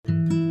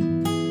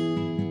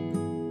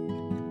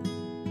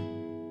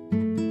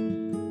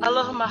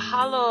Aloha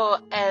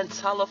mahalo and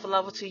talofa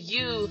lava to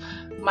you,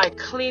 my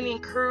cleaning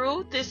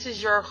crew. This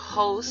is your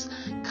host,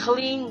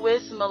 Clean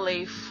with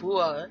Malay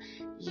Fua.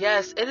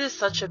 Yes, it is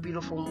such a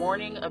beautiful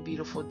morning, a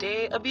beautiful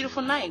day, a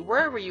beautiful night,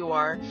 wherever you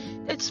are.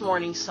 It's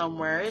morning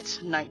somewhere,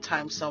 it's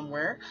nighttime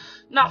somewhere.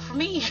 Not for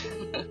me.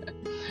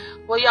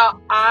 Well,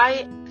 y'all,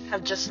 I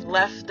have just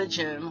left the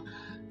gym.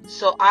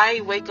 So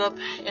I wake up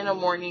in the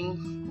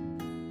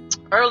morning,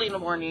 early in the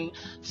morning,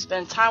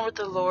 spend time with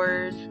the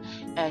Lord,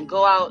 and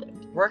go out,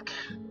 work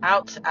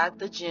out at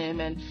the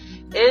gym. And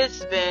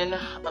it's been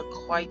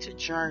quite a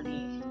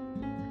journey.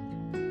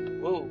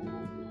 Whoa.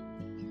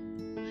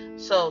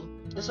 So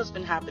this has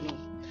been happening.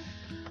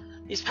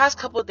 These past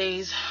couple of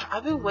days,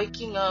 I've been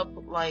waking up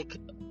like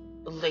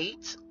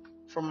late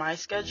for my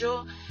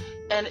schedule,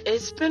 and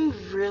it's been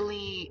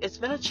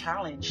a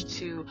challenge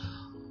to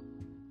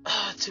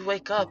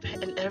wake up.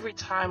 And every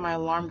time my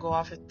alarm go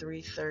off at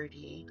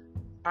 3:30,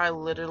 I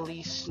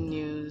literally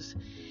snooze.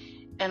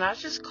 And I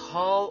just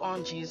call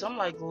on Jesus. I'm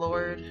like,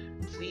 Lord,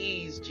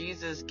 please,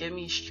 Jesus, give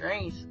me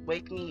strength.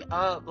 Wake me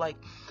up. Like,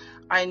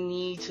 I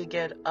need to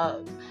get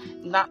up.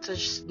 Not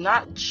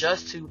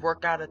just to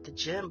work out at the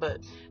gym,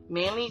 but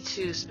mainly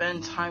to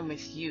spend time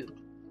with you.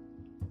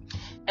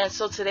 And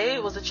so today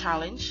it was a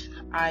challenge.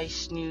 I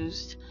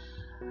snoozed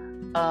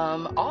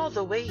all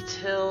the way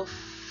till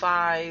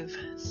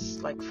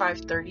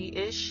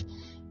 5:30ish.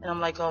 And I'm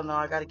like, oh no,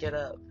 I gotta get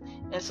up.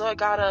 And so I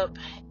got up,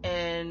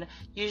 and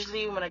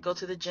usually when I go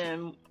to the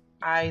gym,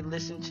 I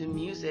listen to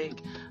music,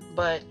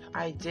 but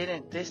I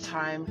didn't this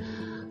time.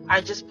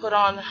 I just put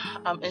on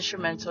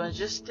instrumental and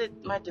just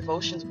did my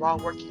devotions while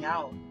working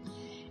out.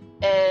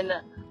 And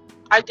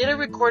I did a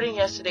recording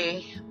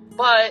yesterday,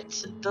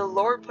 but the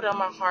Lord put on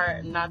my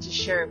heart not to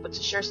share it, but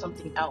to share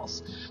something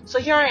else. So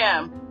here I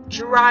am,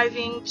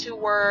 driving to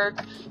work,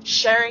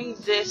 sharing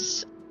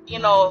this,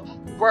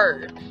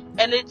 word,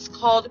 and it's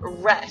called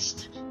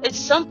rest. It's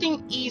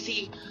something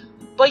easy,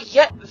 but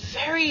yet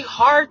very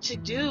hard to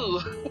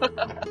do.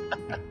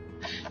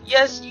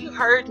 Yes, you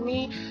heard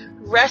me.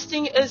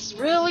 Resting is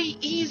really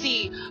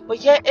easy,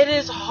 but yet it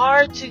is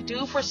hard to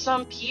do for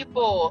some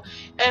people.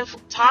 And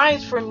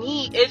times for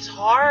me, it's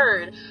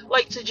hard.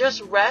 Like to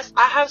just rest.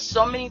 I have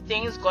so many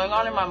things going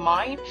on in my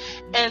mind.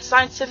 And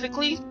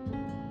scientifically,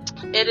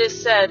 it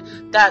is said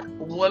that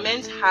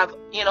women have,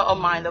 a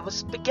mind of a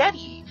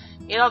spaghetti.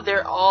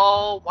 They're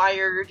all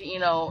wired,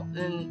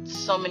 in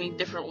so many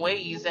different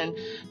ways, and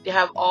they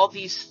have all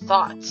these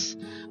thoughts.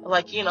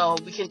 Like,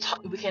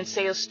 we can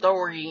say a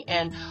story,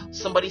 and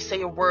somebody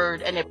say a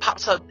word, and it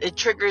pops up, it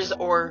triggers,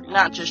 or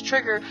not just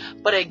trigger,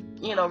 but it,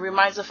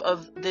 reminds us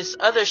of this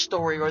other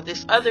story or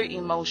this other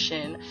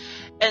emotion.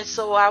 And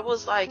so I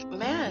was like,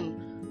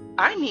 man,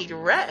 I need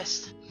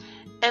rest.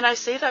 And I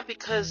say that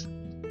because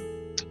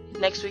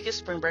next week is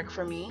spring break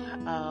for me,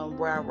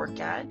 where I work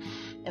at,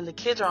 and the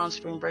kids are on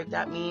spring break.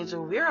 That means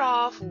we're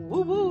off,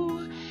 woo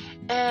woo.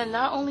 And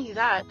not only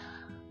that,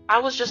 I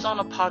was just on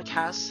a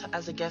podcast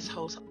as a guest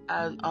host,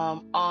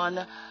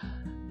 on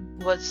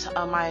what's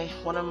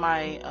one of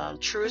my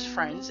truest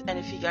friends. And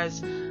if you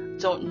guys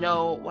don't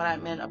know what I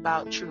meant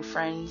about true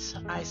friends,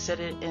 I said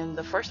it in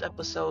the first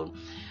episode.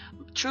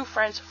 True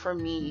friends for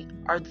me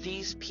are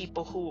these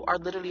people who are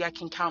literally, I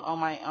can count on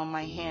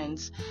my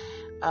hands.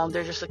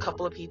 There's just a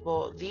couple of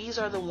people. These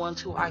are the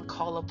ones who I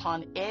call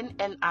upon in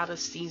and out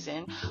of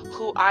season,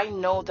 who I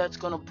know that's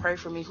going to pray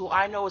for me, who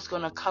I know is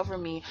going to cover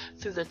me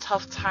through the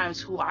tough times,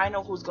 who I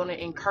know who's going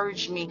to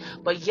encourage me,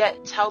 but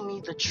yet tell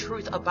me the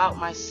truth about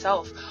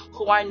myself,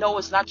 who I know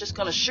is not just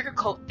going to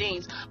sugarcoat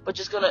things, but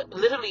just going to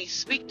literally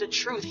speak the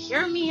truth,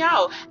 hear me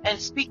out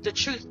and speak the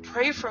truth,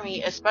 pray for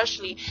me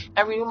especially,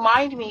 and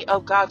remind me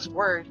of God's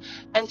word.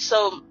 And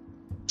so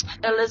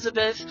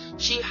Elizabeth,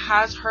 she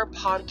has her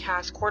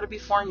podcast, Quarter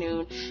Before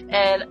Noon,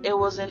 and it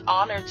was an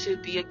honor to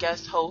be a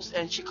guest host,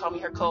 and she called me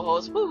her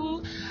co-host,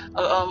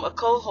 a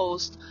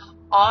co-host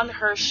on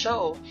her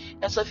show.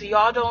 And so if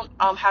y'all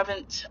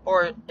haven't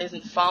or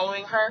isn't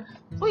following her,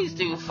 please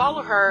do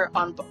follow her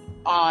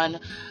on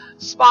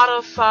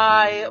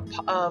Spotify,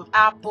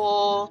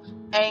 Apple,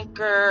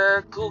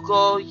 Anchor,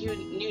 Google,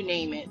 you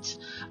name it.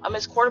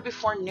 It's Quarter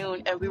Before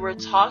Noon, and we were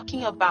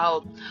talking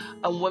about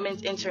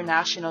Women's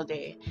International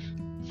Day.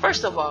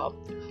 First of all,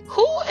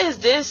 who is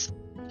this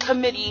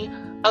committee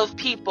of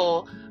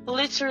people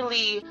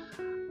literally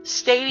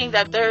stating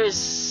that there is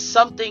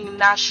something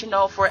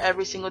national for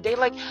every single day?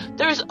 Like,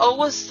 there's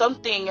always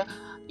something,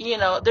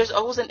 there's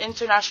always an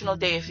international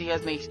day, if you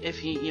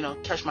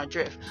catch my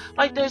drift.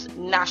 Like, there's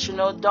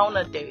National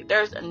Donut Day,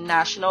 there's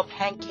National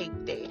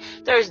Pancake Day,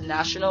 there's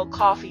National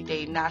Coffee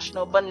Day,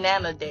 National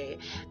Banana Day,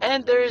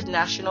 and there's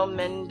National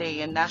Men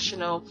Day and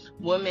National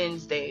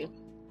Women's Day.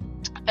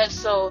 And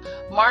so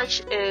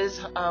March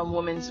is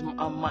Women's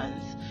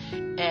Month,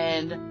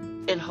 and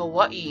in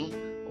Hawaii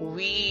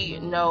we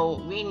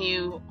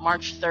knew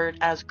March 3rd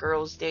as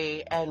Girls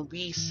Day, and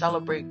we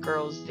celebrate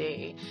Girls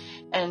Day.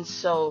 And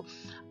so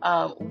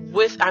I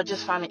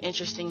just found it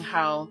interesting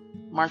how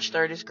March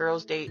 3rd is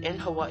Girls Day in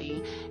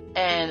Hawaii,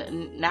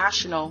 and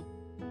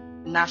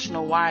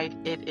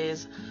nationwide it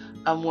is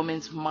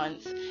Women's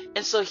Month.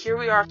 And so here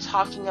we are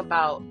talking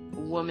about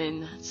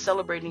women,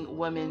 celebrating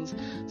women's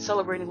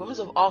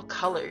of all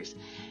colors.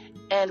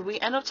 And we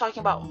end up talking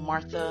about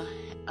Martha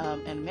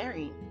and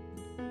Mary.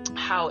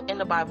 How in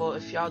the Bible,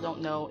 if y'all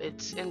don't know,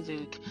 it's in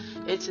Luke,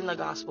 it's in the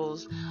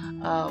Gospels,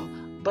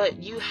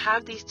 but you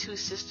have these two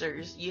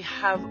sisters. You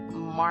have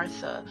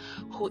Martha,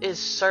 who is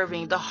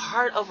serving, the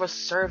heart of a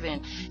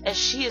servant, and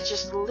she is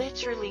just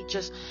literally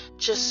just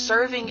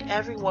serving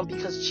everyone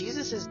because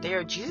Jesus is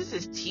there. Jesus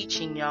is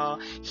teaching, y'all.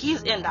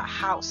 He's in the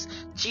house.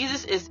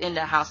 Jesus is in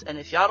the house, and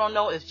if y'all don't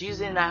know, if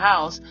Jesus is in the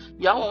house,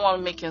 y'all won't want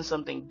to make him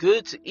something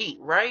good to eat,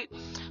 right?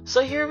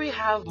 So here we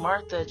have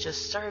Martha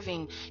just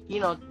serving,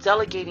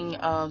 delegating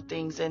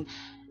things, and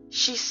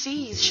she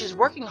sees she's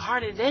working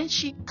hard, and then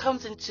she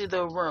comes into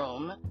the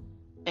room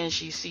and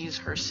she sees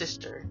her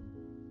sister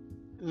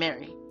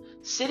Mary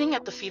sitting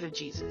at the feet of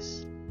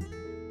Jesus.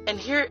 And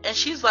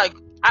she's like,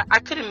 I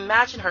could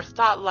imagine her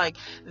thought, like,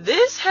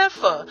 this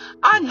heifer,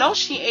 I know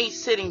she ain't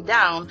sitting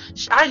down.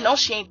 I know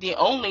she ain't the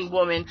only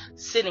woman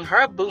sitting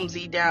her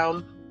boomsy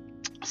down,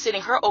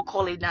 sitting her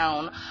okole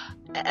down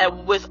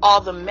with all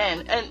the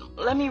men. And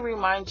let me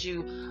remind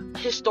you,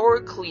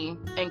 historically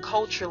and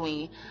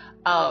culturally,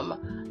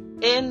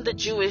 in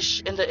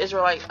the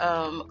Israelite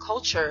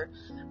culture,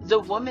 the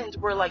women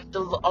were like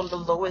on the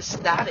lowest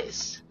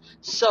status.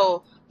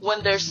 So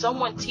when there's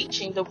someone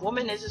teaching, the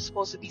woman isn't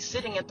supposed to be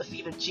sitting at the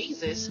feet of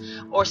Jesus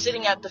or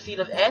sitting at the feet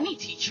of any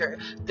teacher.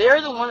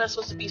 They're the one that's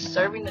supposed to be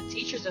serving the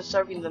teachers and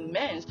serving the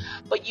men.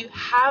 But you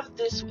have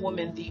this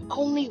woman, the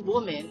only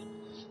woman,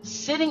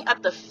 sitting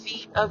at the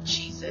feet of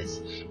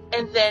Jesus.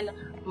 And then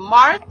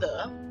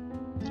Martha,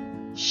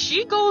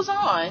 she goes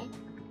on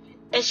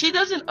and she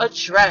doesn't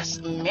address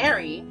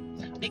Mary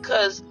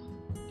because,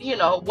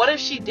 what if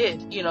she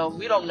did? We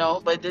don't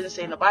know, but it didn't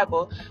say in the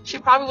Bible. She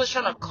probably was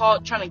trying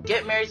to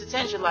get Mary's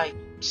attention, like,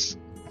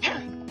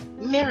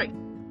 Mary.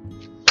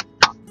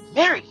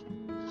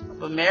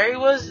 But Mary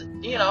was,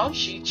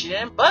 she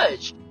didn't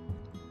budge.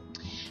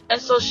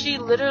 And so she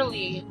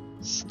literally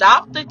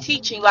stopped the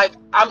teaching. Like,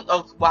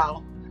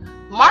 wow.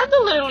 Martha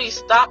literally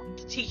stopped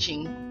the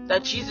teaching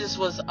that Jesus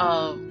was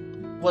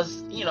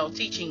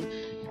teaching.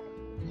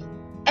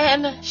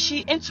 And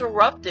she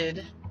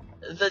interrupted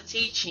the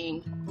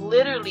teaching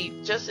literally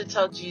just to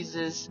tell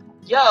Jesus,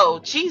 yo,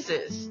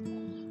 Jesus,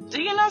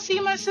 do you not see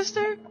my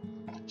sister?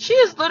 She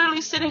is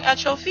literally sitting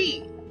at your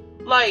feet.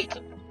 Like,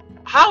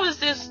 how is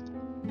this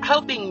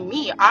helping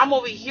me? I'm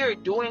over here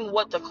doing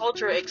what the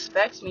culture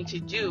expects me to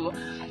do,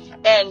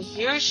 and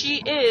here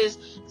she is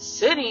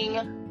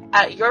sitting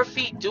at your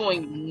feet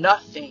doing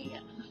nothing.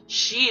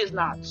 She is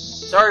not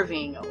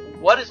serving.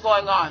 What is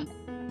going on?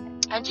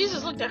 And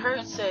Jesus looked at her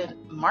and said,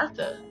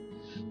 Martha,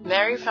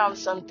 Mary found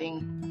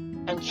something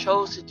and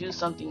chose to do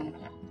something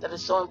that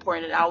is so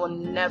important, and I will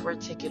never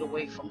take it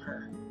away from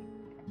her.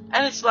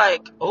 And it's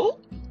like, oh,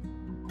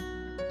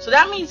 so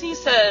that means he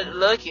said,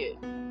 look it,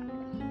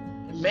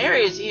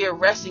 Mary is here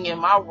resting in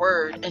my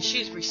word, and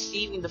she's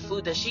receiving the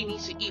food that she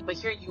needs to eat. But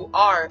here you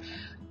are,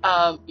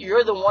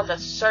 you're the one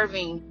that's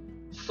serving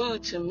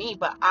food to me,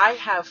 but I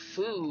have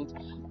food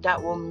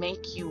that will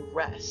make you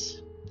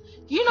rest.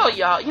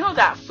 Y'all,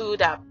 that food,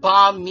 that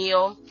bomb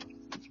meal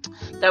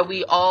that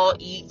we all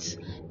eat,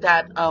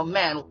 that,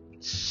 man,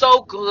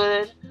 so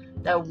good,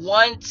 that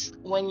once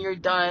when you're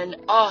done,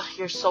 oh,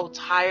 you're so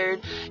tired,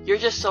 you're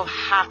just so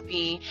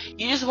happy,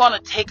 you just want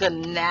to take a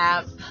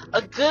nap,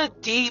 a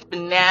good deep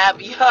nap.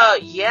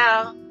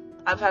 Yeah,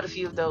 I've had a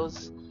few of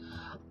those.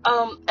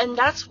 And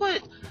that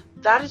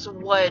is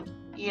what,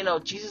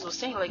 Jesus was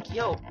saying, like,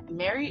 yo,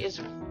 Mary is,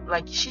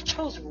 like, she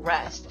chose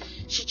rest.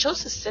 She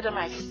chose to sit at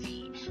my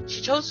feet.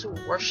 She chose to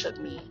worship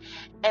me.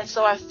 And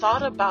so I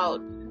thought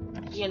about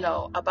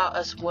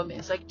us women.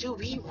 It's like, do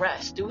we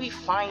rest? Do we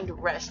find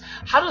rest?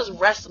 How does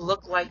rest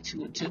look like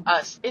to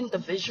us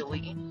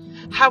individually?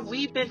 Have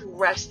we been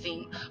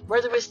resting?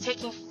 Whether it's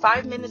taking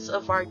 5 minutes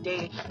of our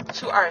day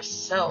to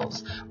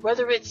ourselves,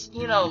 whether it's,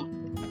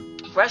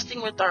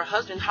 resting with our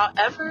husband,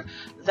 however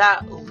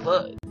that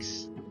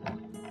looks.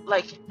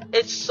 Like,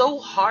 it's so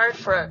hard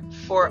for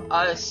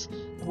us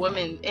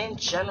women in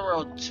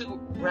general to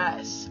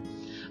rest.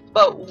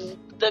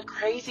 But the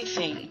crazy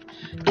thing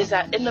is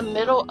that in the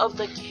middle of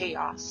the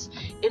chaos,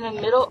 in the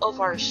middle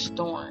of our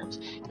storms,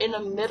 in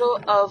the middle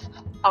of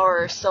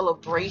our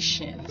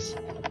celebrations,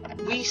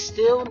 we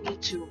still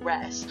need to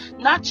rest.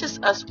 Not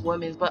just us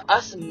women, but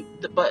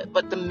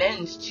but the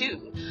men's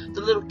too,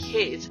 the little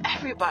kids,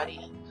 everybody.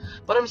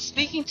 But I'm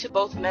speaking to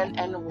both men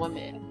and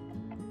women.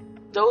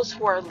 Those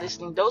who are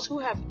listening, those who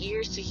have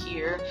ears to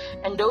hear,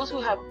 and those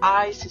who have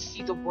eyes to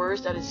see the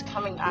words that is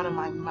coming out of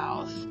my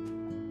mouth.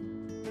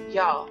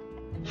 Y'all,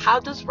 how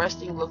does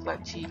resting look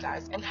like to you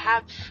guys?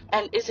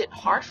 And is it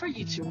hard for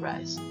you to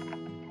rest?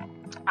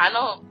 I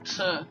know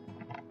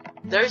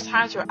there's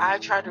times where I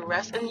try to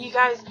rest, and you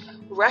guys,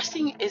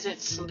 resting isn't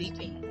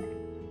sleeping.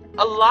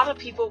 A lot of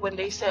people, when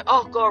they say,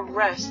 oh, go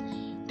rest,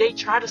 they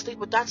try to sleep,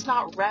 but that's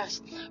not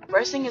rest.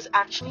 Resting is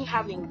actually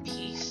having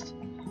peace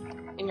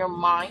in your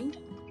mind,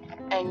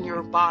 and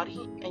your body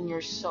and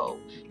your soul,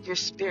 your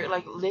spirit,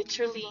 like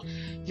literally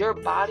your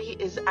body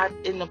is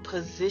in a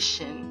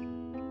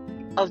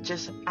position of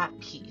just at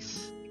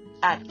peace,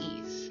 at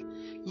ease.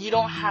 You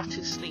don't have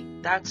to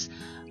sleep. That's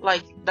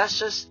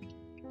just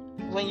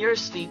when you're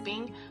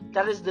sleeping,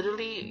 that is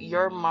literally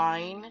your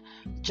mind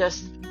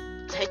just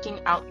taking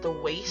out the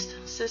waste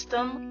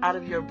system out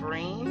of your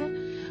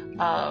brain.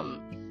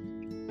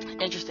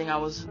 Interesting. I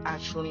was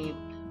actually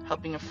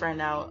helping a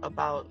friend out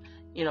about,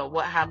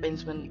 what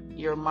happens when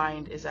your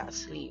mind is at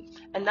sleep.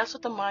 And that's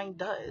what the mind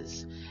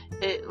does.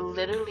 It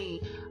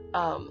literally,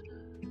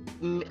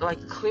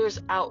 clears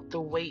out the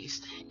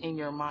waste in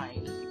your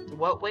mind.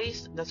 What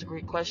waste? That's a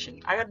great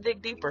question. I gotta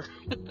dig deeper.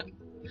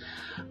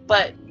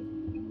 But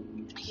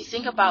you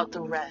think about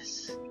the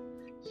rest.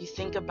 You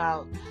think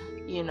about,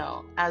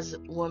 as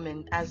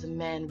women, as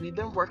men, we've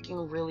been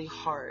working really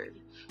hard.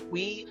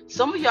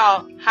 Some of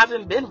y'all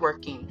haven't been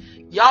working.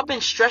 Y'all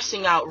been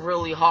stressing out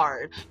really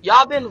hard.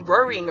 Y'all been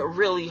worrying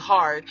really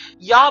hard.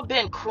 Y'all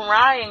been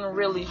crying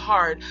really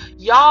hard.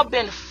 Y'all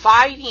been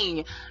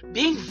fighting,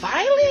 being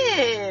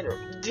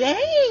violent.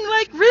 Dang,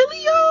 like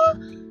really, y'all?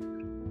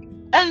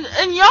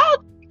 And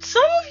y'all,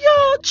 some of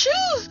y'all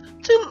choose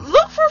to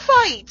look for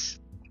fights.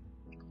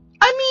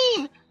 I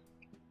mean,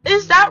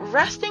 is that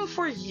resting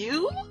for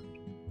you?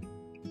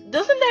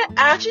 Doesn't that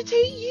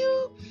agitate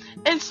you?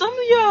 And some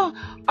of y'all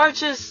are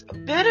just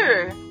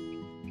bitter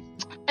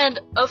and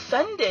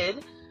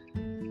offended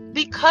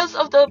because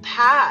of the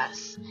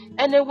past.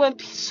 And then when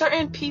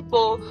certain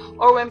people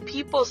or when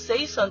people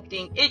say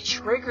something, it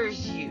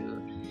triggers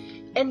you.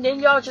 And then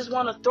y'all just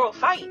want to throw a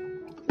fight.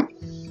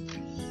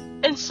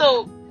 And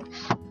so,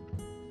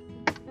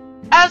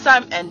 as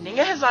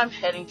I'm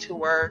heading to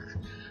work,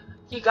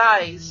 you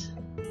guys,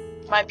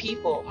 my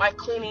people, my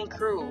cleaning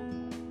crew,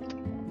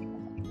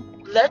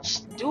 let's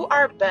do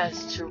our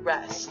best to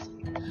rest.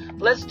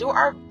 Let's do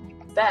our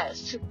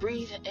best to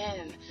breathe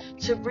in,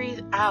 to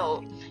breathe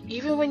out.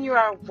 Even when you're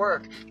at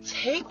work,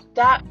 take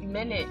that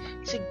minute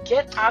to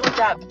get out of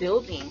that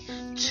building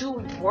to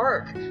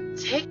work.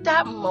 Take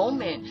that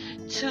moment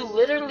to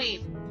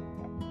literally,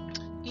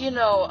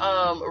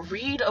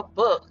 read a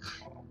book.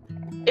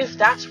 If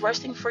that's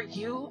resting for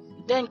you,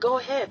 then go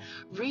ahead.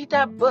 Read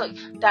that book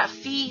that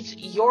feeds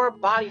your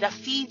body, that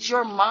feeds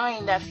your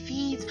mind, that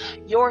feeds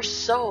your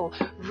soul.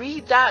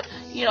 Read that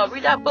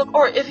book.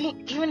 Or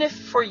even if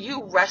for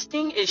you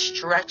resting is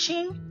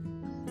stretching,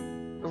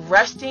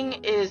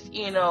 resting is,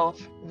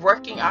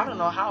 working. I don't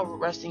know how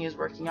resting is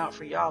working out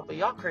for y'all, but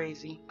y'all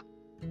crazy.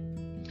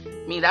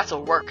 I mean, that's a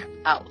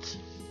workout.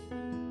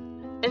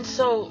 And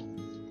so,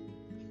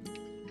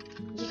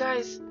 you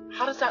guys,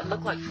 how does that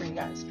look like for you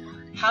guys?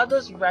 How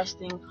does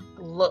resting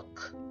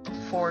look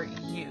for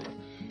you?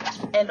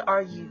 And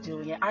are you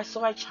doing it?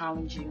 So I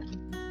challenge you.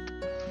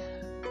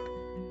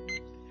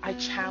 I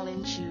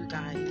challenge you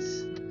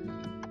guys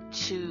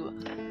to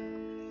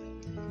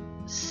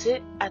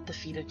sit at the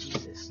feet of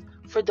Jesus.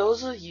 For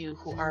those of you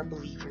who are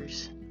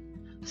believers,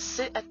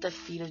 sit at the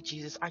feet of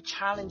Jesus. I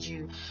challenge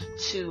you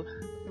to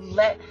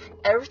let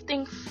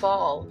everything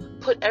fall.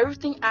 Put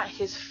everything at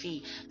his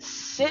feet.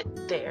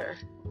 Sit there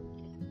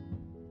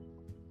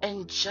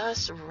and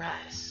just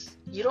rest.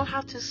 You don't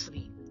have to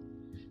sleep.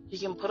 You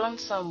can put on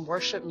some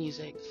worship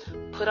music,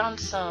 put on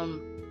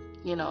some,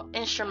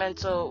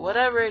 instrumental,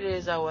 whatever it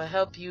is that will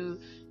help you,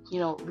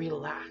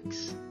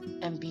 relax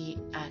and be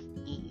at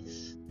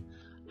ease.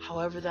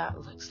 However that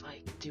looks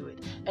like, do it.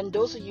 And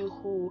those of you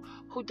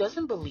who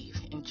doesn't believe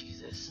in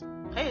Jesus,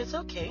 hey, it's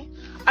okay.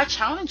 I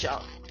challenge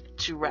y'all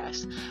to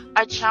rest.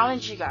 I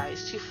challenge you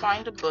guys to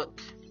find a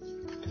book,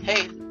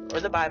 hey,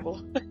 or the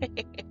Bible.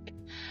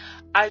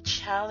 I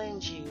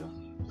challenge you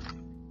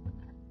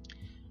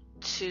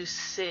to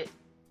sit,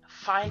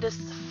 find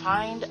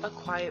a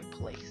quiet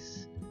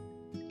place,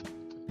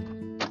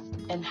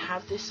 and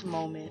have this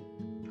moment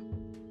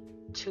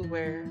to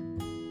where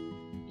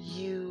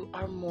you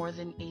are more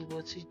than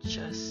able to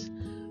just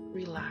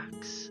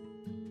relax,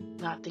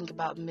 not think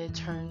about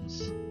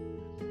midterms,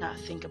 not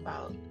think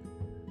about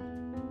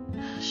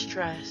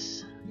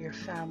stress, your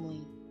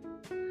family,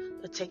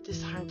 but take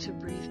this time to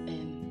breathe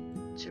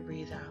in, to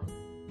breathe out.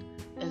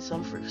 And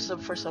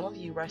for some of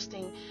you,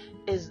 resting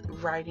is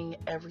writing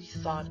every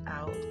thought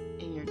out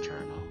in your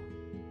journal.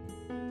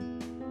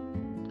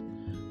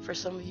 For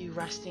some of you,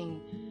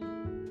 resting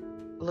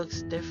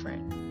looks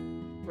different.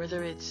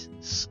 Whether it's,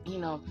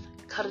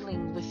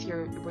 cuddling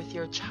with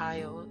your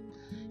child,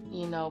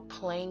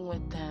 playing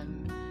with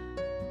them,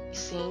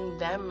 seeing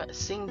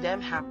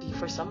them happy.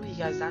 For some of you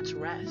guys, that's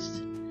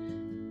rest.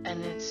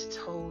 And that's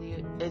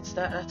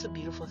a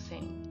beautiful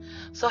thing.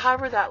 So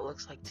however that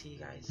looks like to you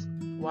guys,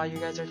 while you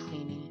guys are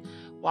cleaning,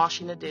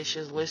 washing the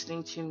dishes,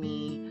 listening to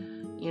me,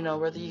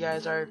 whether you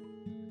guys are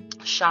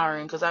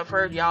showering, because I've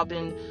heard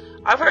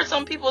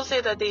some people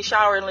say that they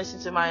shower and listen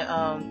to my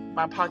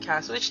my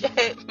podcast, which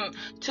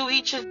to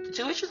each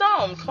his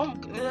own. Come,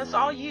 that's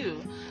all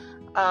you.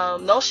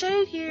 No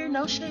shade here,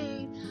 no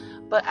shade.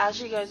 But as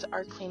you guys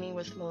are cleaning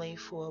with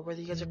Malayful,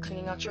 whether you guys are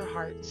cleaning out your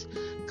hearts,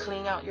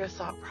 cleaning out your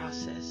thought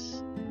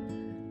process,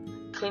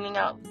 cleaning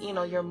out,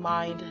 your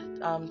mind,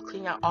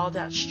 cleaning out all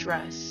that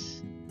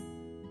stress.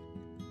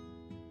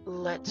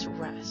 Let's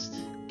rest.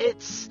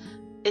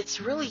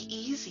 It's really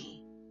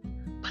easy,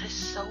 but it's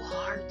so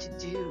hard to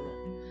do,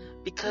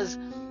 because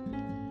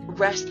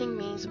resting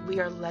means we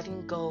are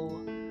letting go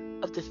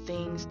of the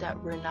things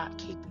that we're not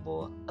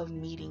capable of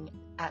meeting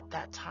at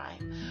that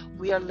time.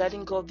 We are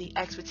letting go of the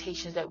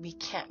expectations that we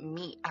can't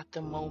meet at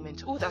the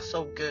moment. Ooh, that's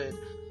so good.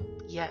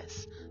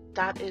 Yes,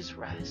 that is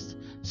rest.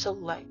 So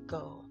let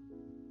go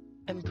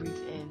and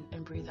breathe in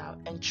and breathe out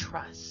and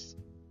trust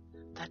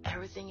that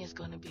everything is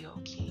going to be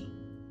okay.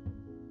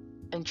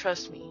 And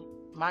trust me,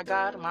 my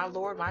God, my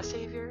Lord, my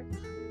Savior,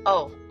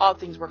 all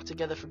things work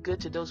together for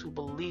good to those who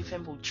believe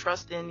Him, who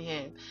trust in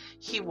Him.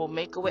 He will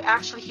make a way.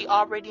 Actually, He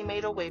already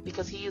made a way,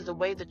 because He is the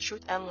way, the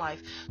truth, and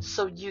life.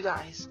 So you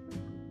guys,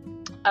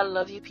 I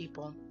love you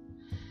people.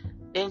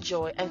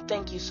 Enjoy, and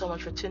thank you so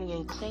much for tuning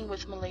in. Clean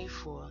with Malay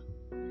for.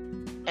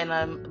 And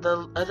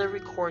the other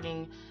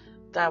recording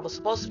that was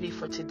supposed to be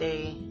for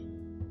today,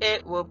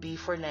 it will be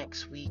for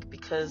next week,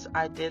 because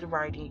I did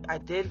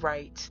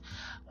write.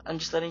 I'm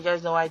just letting you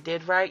guys know I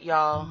did write,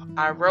 y'all.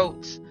 I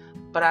wrote,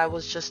 but I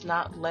was just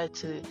not led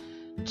to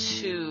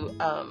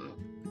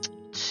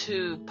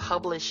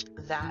publish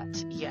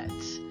that yet.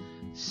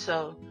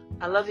 So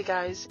I love you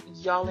guys.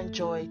 Y'all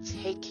enjoy.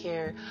 Take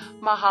care.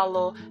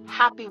 Mahalo.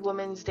 Happy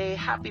Women's Day.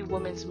 Happy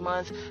Women's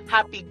Month.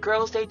 Happy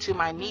Girls' Day to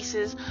my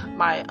nieces,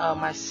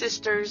 my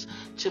sisters,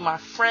 to my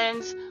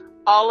friends,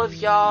 all of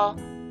y'all,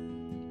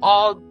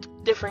 all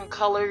different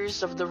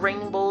colors of the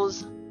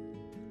rainbows.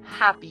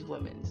 Happy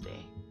Women's Day.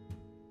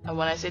 And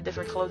when I say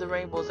different color of the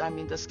rainbows, I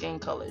mean the skin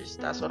colors.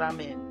 That's what I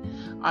meant.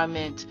 I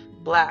meant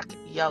black,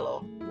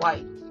 yellow,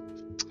 white,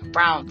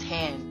 brown,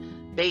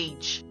 tan,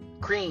 beige,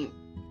 cream,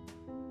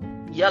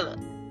 yellow,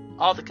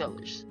 all the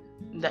colors,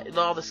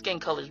 all the skin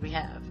colors we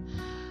have.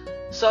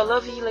 So I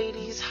love you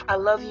ladies, I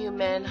love you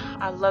men,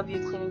 I love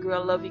you cleaning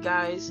girl, I love you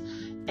guys,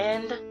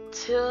 and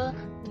till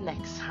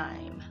next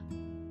time.